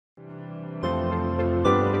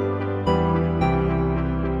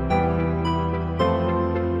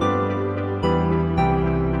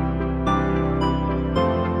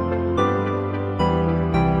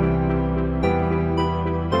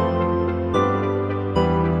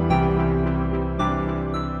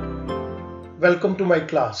welcome to my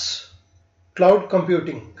class. Cloud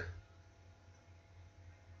Computing.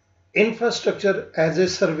 Infrastructure as a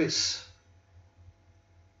Service.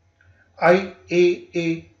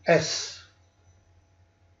 IaaS.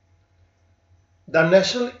 The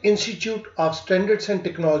National Institute of Standards and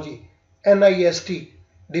Technology (NIST)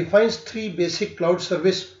 defines three basic cloud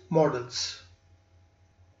service models.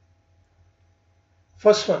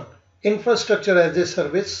 First one, infrastructure as a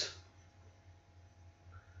service.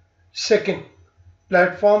 Second,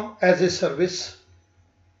 platform as a service.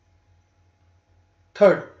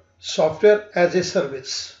 Third, software as a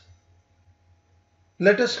service.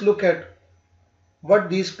 Let us look at what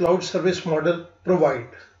these cloud service models provide.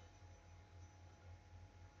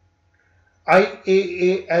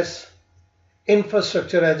 IaaS,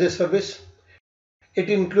 infrastructure as a service. It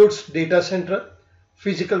includes data center,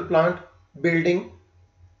 physical plant, building,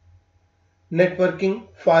 networking,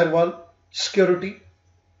 firewall, security,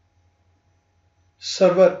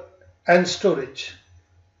 server and storage.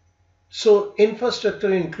 So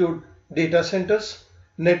infrastructure include data centers,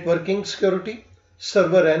 networking, security,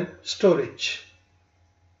 server and storage.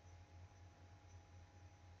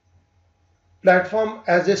 Platform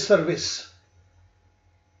as a service.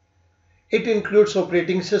 It includes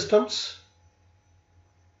operating systems,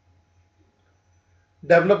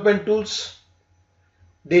 development tools,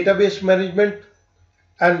 database management,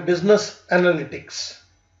 and business analytics.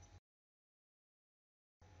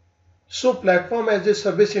 So platform as a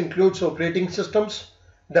service includes operating systems,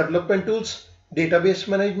 development tools, database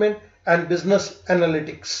management, and business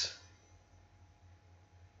analytics.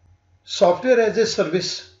 Software as a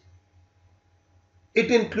service.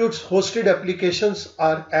 It includes hosted applications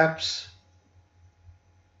or apps.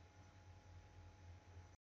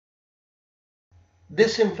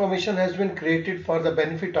 This information has been created for the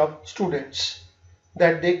benefit of students,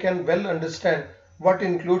 that they can well understand what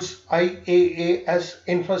includes IaaS,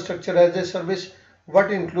 infrastructure as a service,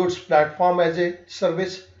 what includes platform as a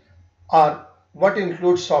service, or what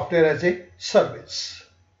includes software as a service.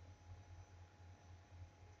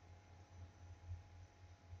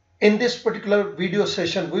 In this particular video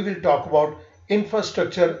session, we will talk about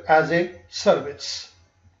infrastructure as a service.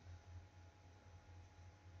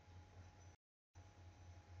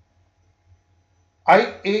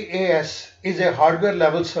 IaaS is a hardware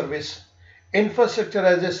level service. Infrastructure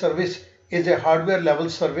as a service is a hardware level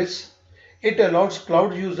service. It allows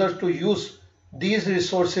cloud users to use these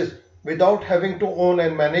resources without having to own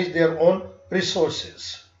and manage their own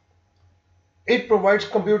resources. It provides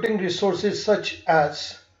computing resources such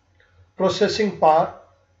as processing power,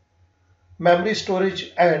 memory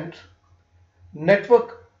storage, and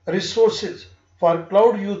network resources for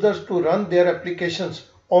cloud users to run their applications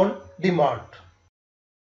on demand.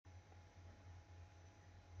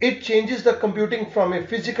 It changes the computing from a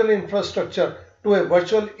physical infrastructure to a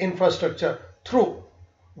virtual infrastructure through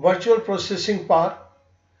virtual processing power,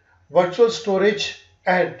 virtual storage,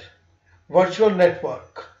 and virtual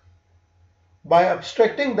network. By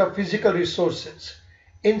abstracting the physical resources,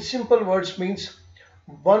 in simple words means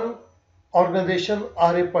one organization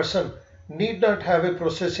or a person need not have a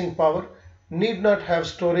processing power, need not have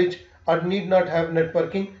storage, or need not have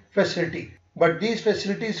networking facility, but these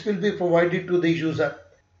facilities will be provided to the user.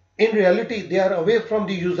 In reality, they are away from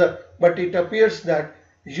the user, but it appears that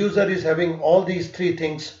user is having all these three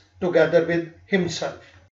things together with himself.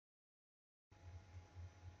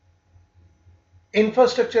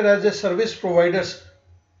 Infrastructure as a service providers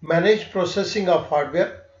manage processing of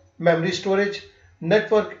hardware, memory storage,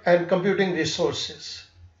 network and computing resources.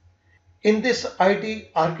 In this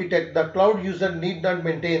IT architect, the cloud user need not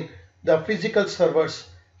maintain the physical servers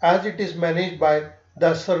as it is managed by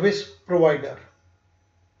the service provider.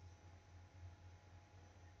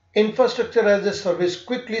 Infrastructure as a service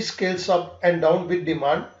quickly scales up and down with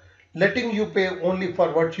demand, letting you pay only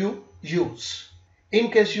for what you use.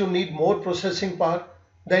 In case you need more processing power,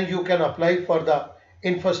 then you can apply for the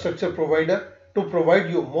infrastructure provider to provide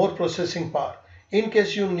you more processing power. In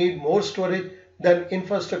case you need more storage, then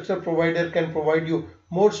infrastructure provider can provide you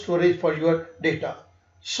more storage for your data.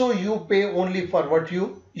 So you pay only for what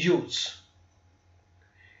you use.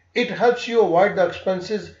 It helps you avoid the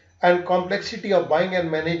expenses and complexity of buying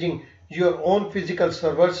and managing your own physical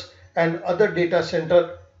servers and other data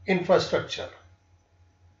center infrastructure.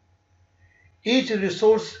 Each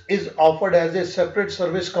resource is offered as a separate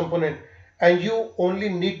service component, and you only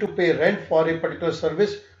need to pay rent for a particular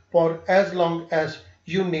service for as long as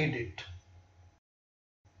you need it.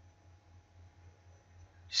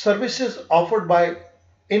 Services offered by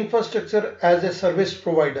infrastructure as a service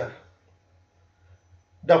provider.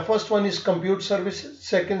 The first one is compute services,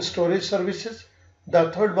 second storage services,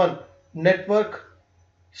 the third one network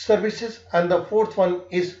services, and the fourth one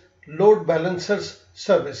is load balancers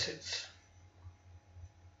services.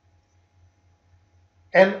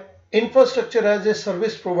 An infrastructure as a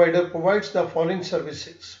service provider provides the following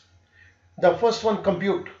services. The first one,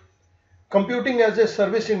 compute. Computing as a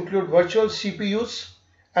service include virtual CPUs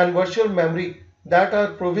and virtual memory that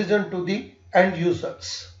are provisioned to the end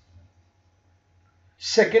users.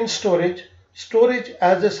 Second, storage. Storage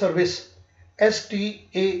as a service,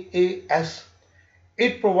 STAAS.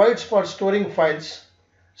 It provides for storing files.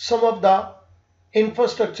 Some of the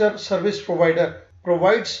infrastructure service provider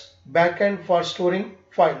provides backend for storing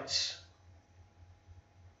files.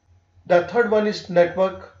 The third one is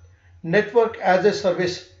network. Network as a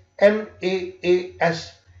service,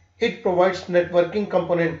 NAAS. It provides networking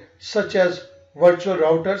components such as virtual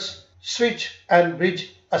routers, switch and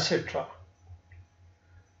bridge, etc.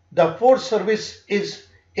 The fourth service is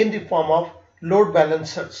in the form of load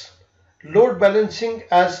balancers. Load balancing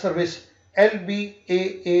as service,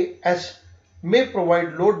 LBAAS, may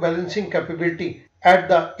provide load balancing capability at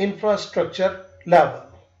the infrastructure level.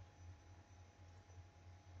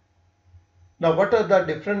 Now, what are the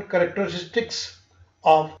different characteristics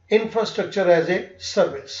of infrastructure as a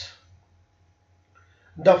service?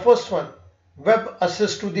 The first one, web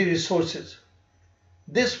access to the resources.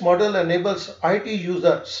 This model enables IT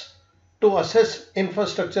users to access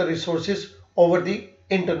infrastructure resources over the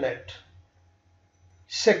internet.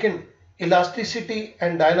 Second, elasticity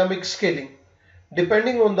and dynamic scaling.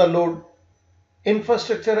 Depending on the load,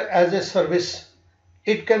 infrastructure as a service,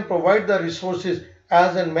 it can provide the resources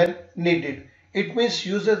as and when needed. It means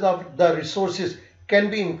usage of the resources can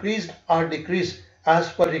be increased or decreased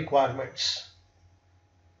as per requirements.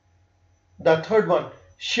 The third one,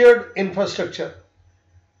 shared infrastructure.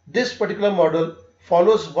 This particular model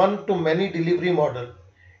follows one-to-many delivery model.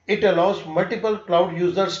 It allows multiple cloud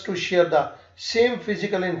users to share the same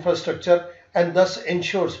physical infrastructure and thus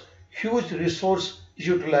ensures huge resource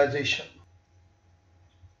utilization.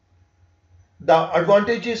 The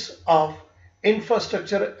advantages of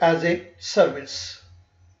infrastructure as a service.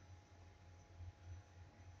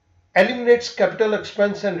 Eliminates capital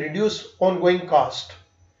expense and reduce ongoing cost.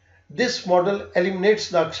 This model eliminates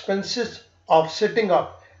the expenses of setting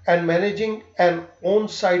up and managing an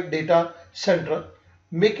on-site data center,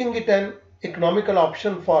 making it an economical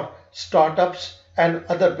option for startups and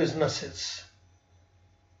other businesses.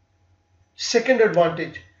 Second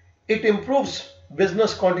advantage, it improves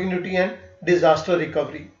business continuity and disaster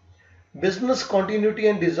recovery. Business continuity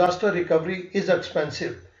and disaster recovery is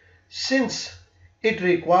expensive since it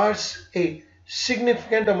requires a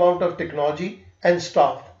significant amount of technology and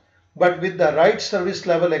staff. But with the right service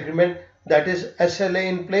level agreement, that is SLA,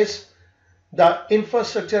 in place, the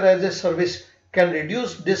infrastructure as a service can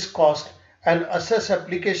reduce this cost and access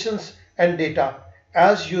applications and data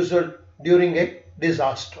as usual during a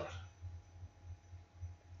disaster.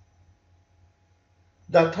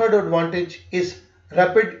 The third advantage is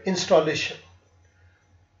rapid installation.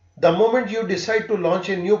 The moment you decide to launch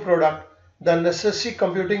a new product, the necessary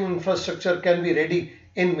computing infrastructure can be ready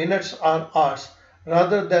in minutes or hours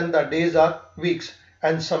rather than the days or weeks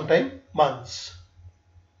and sometimes months.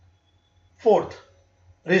 Fourth,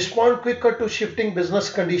 respond quicker to shifting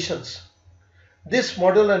business conditions. This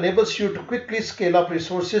model enables you to quickly scale up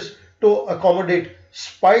resources to accommodate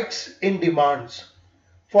spikes in demands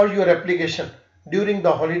for your application during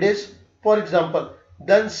the holidays, for example,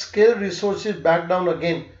 then scale resources back down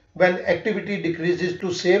again when activity decreases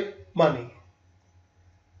to save money.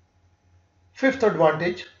 Fifth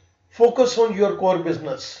advantage, focus on your core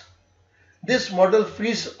business. This model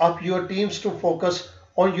frees up your teams to focus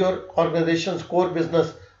on your organization's core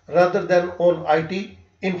business rather than on IT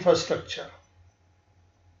infrastructure.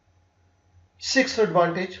 Sixth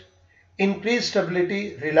advantage, increased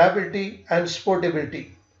stability, reliability, and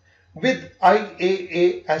supportability. With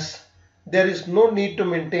IaaS, there is no need to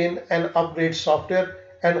maintain and upgrade software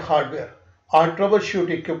and hardware or troubleshoot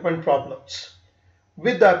equipment problems.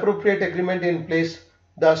 With the appropriate agreement in place,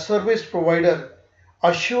 the service provider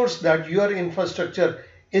assures that your infrastructure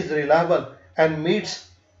is reliable and meets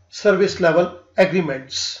service level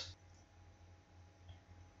agreements.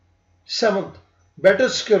 Seventh, better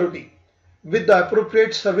security. With the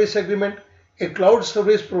appropriate service agreement, a cloud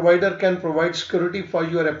service provider can provide security for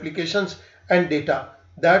your applications and data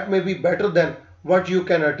that may be better than what you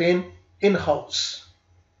can attain in-house.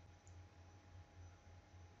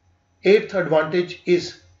 Eighth advantage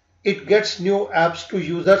is it gets new apps to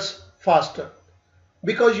users faster.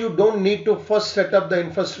 Because you don't need to first set up the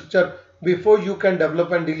infrastructure before you can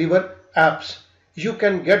develop and deliver apps, you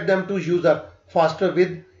can get them to user faster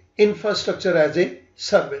with infrastructure as a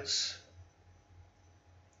service.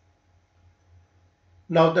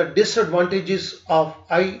 Now the disadvantages of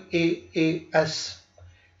IaaS,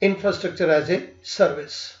 infrastructure as a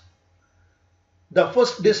service. The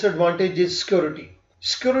first disadvantage is security.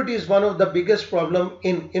 Security is one of the biggest problems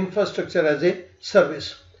in infrastructure as a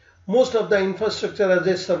service. Most of the infrastructure as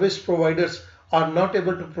a service providers are not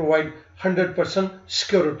able to provide 100%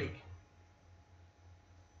 security.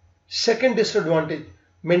 Second disadvantage,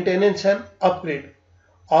 maintenance and upgrade.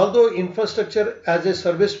 Although infrastructure as a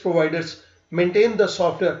service providers maintain the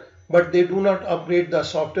software, but they do not upgrade the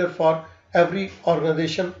software for every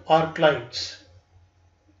organization or clients.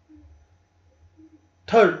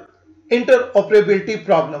 Third, interoperability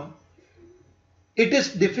problem. It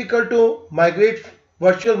is difficult to migrate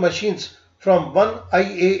virtual machines from one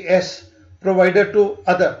IaaS provider to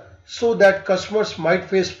other, so that customers might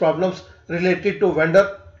face problems related to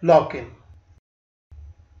vendor lock-in.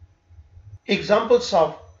 Examples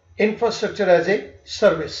of infrastructure as a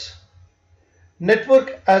service.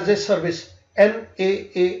 Network as a service,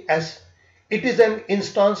 NaaS. It is an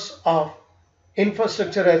instance of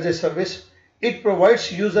infrastructure as a service. It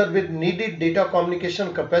provides user with needed data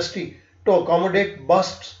communication capacity to accommodate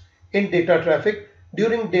bursts in data traffic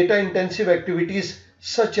during data intensive activities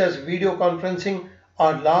such as video conferencing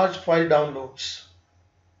or large file downloads.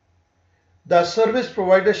 The service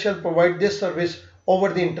provider shall provide this service over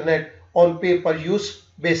the internet on pay-per-use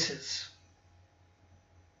basis.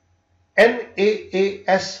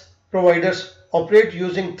 NaaS providers operate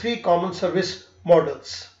using three common service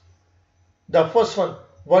models. The first one,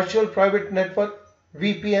 virtual private network,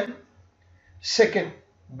 VPN. Second,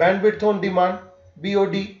 bandwidth on demand,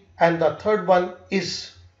 BOD. And the third one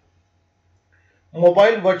is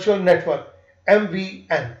mobile virtual network,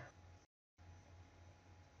 MVN.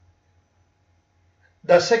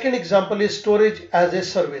 The second example is storage as a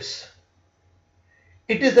service.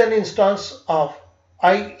 It is an instance of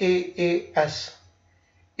IaaS.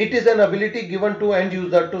 It is an ability given to end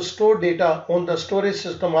user to store data on the storage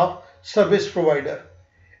system of service provider.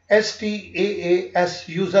 STAAS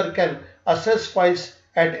user can access files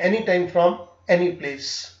at any time from any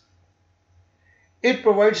place. It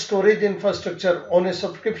provides storage infrastructure on a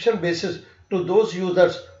subscription basis to those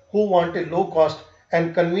users who want a low cost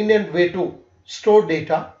and convenient way to store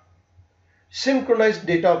data, synchronize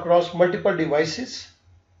data across multiple devices,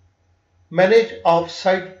 manage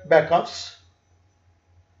off-site backups,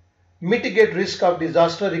 mitigate risk of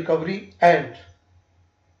disaster recovery, and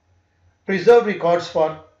preserve records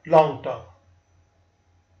for long term.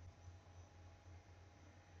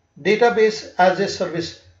 Database as a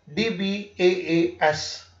service,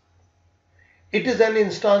 DBaaS. It is an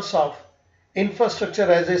instance of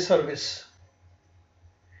infrastructure as a service.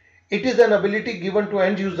 It is an ability given to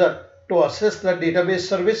end user to access the database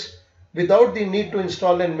service without the need to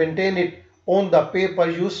install and maintain it on the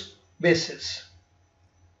pay-per-use basis.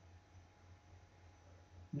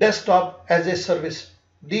 Desktop as a service,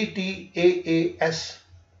 DTaaS.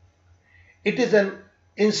 It is an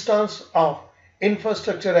instance of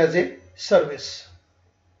infrastructure as a service.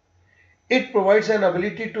 It provides an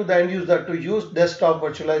ability to the end user to use desktop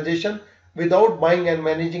virtualization without buying and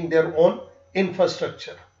managing their own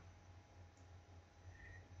infrastructure.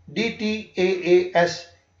 DTaaS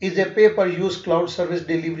is a pay-per-use cloud service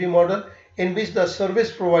delivery model in which the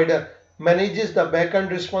service provider manages the back-end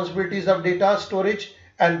responsibilities of data storage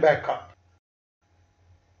and backup.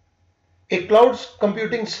 A cloud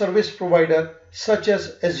computing service provider such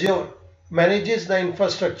as Azure manages the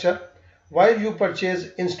infrastructure while you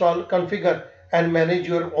purchase, install, configure and manage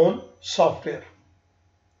your own software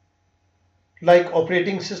like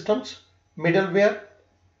operating systems, middleware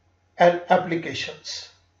and applications.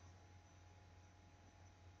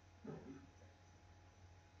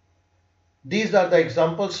 These are the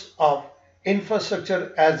examples of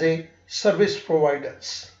infrastructure as a service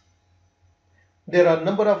providers. There are a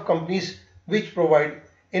number of companies which provide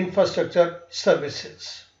infrastructure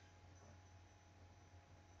services.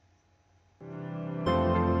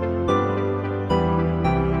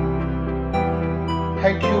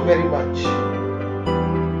 Thank you very much.